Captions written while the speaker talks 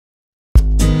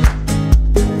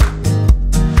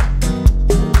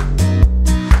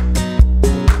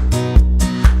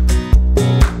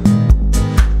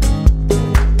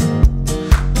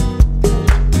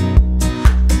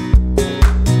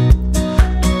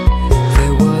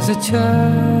a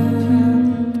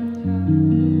child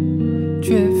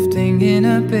drifting in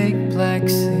a big black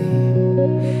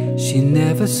sea. She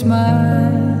never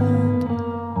smiled,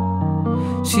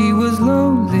 she was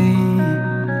lonely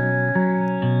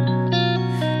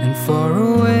and far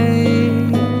away.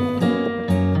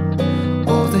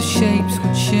 All the shapes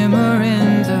would shimmer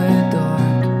in the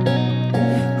dark.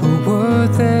 Who were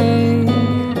they?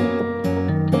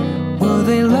 Were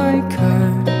they like her?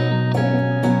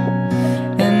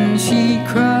 And she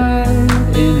cried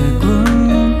in a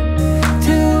gloom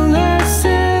till a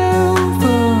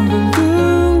silver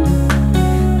balloon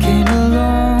came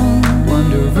along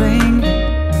wondering.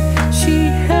 She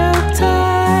held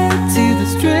tight to the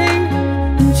string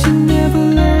and she never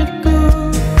let go,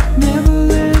 never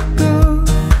let go,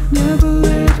 never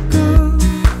let go,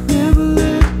 never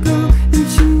let go, and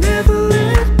she never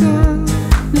let go,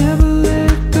 never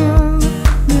let go,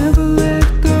 never let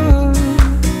go.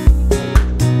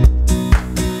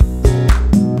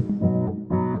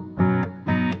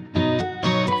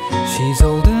 She's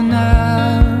older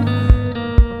now,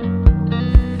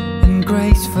 and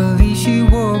gracefully she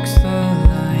walks the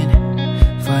line,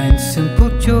 finds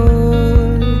simple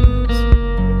joys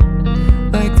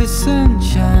like the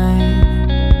sunshine,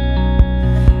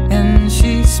 and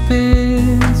she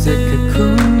spins a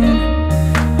cocoon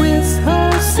with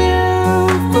her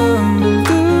silver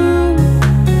balloon,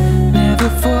 never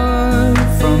far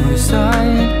from her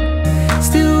side.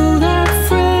 Still that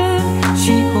friend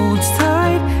she holds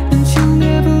tight, and she'll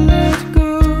never let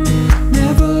go,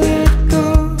 never let go,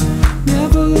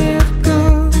 never let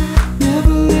go,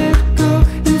 never let go,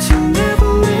 and she'll never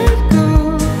let go,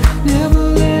 never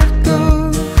let go,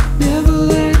 never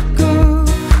let go,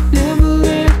 never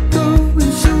let go,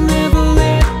 and she'll never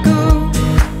let go,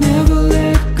 never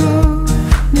let go,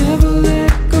 never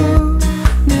let go,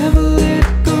 never let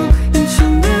go, and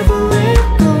she'll never let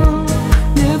go,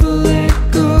 never let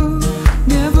go,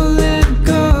 never let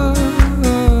go.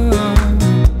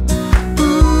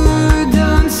 Ooh,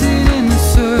 dancing in a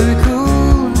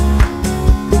circle,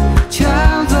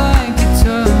 childlike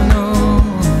eternal,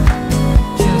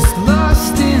 just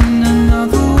lost in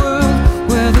another world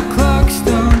where the clocks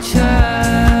don't chime.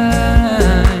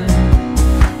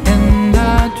 And I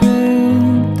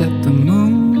dreamt that the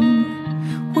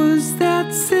moon was that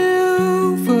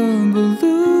silver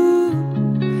balloon,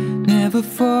 never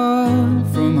far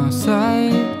from our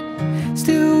side.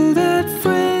 Still that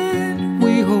friend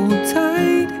we hold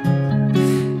tight.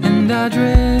 And I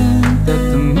dreamt that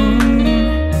the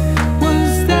moon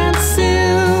was that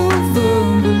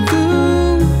silver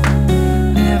balloon,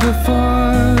 never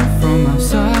far from our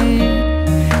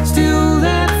side. Still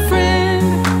that friend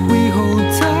we hold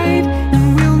tight,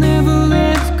 and we'll never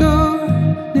let go,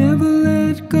 never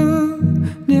let go.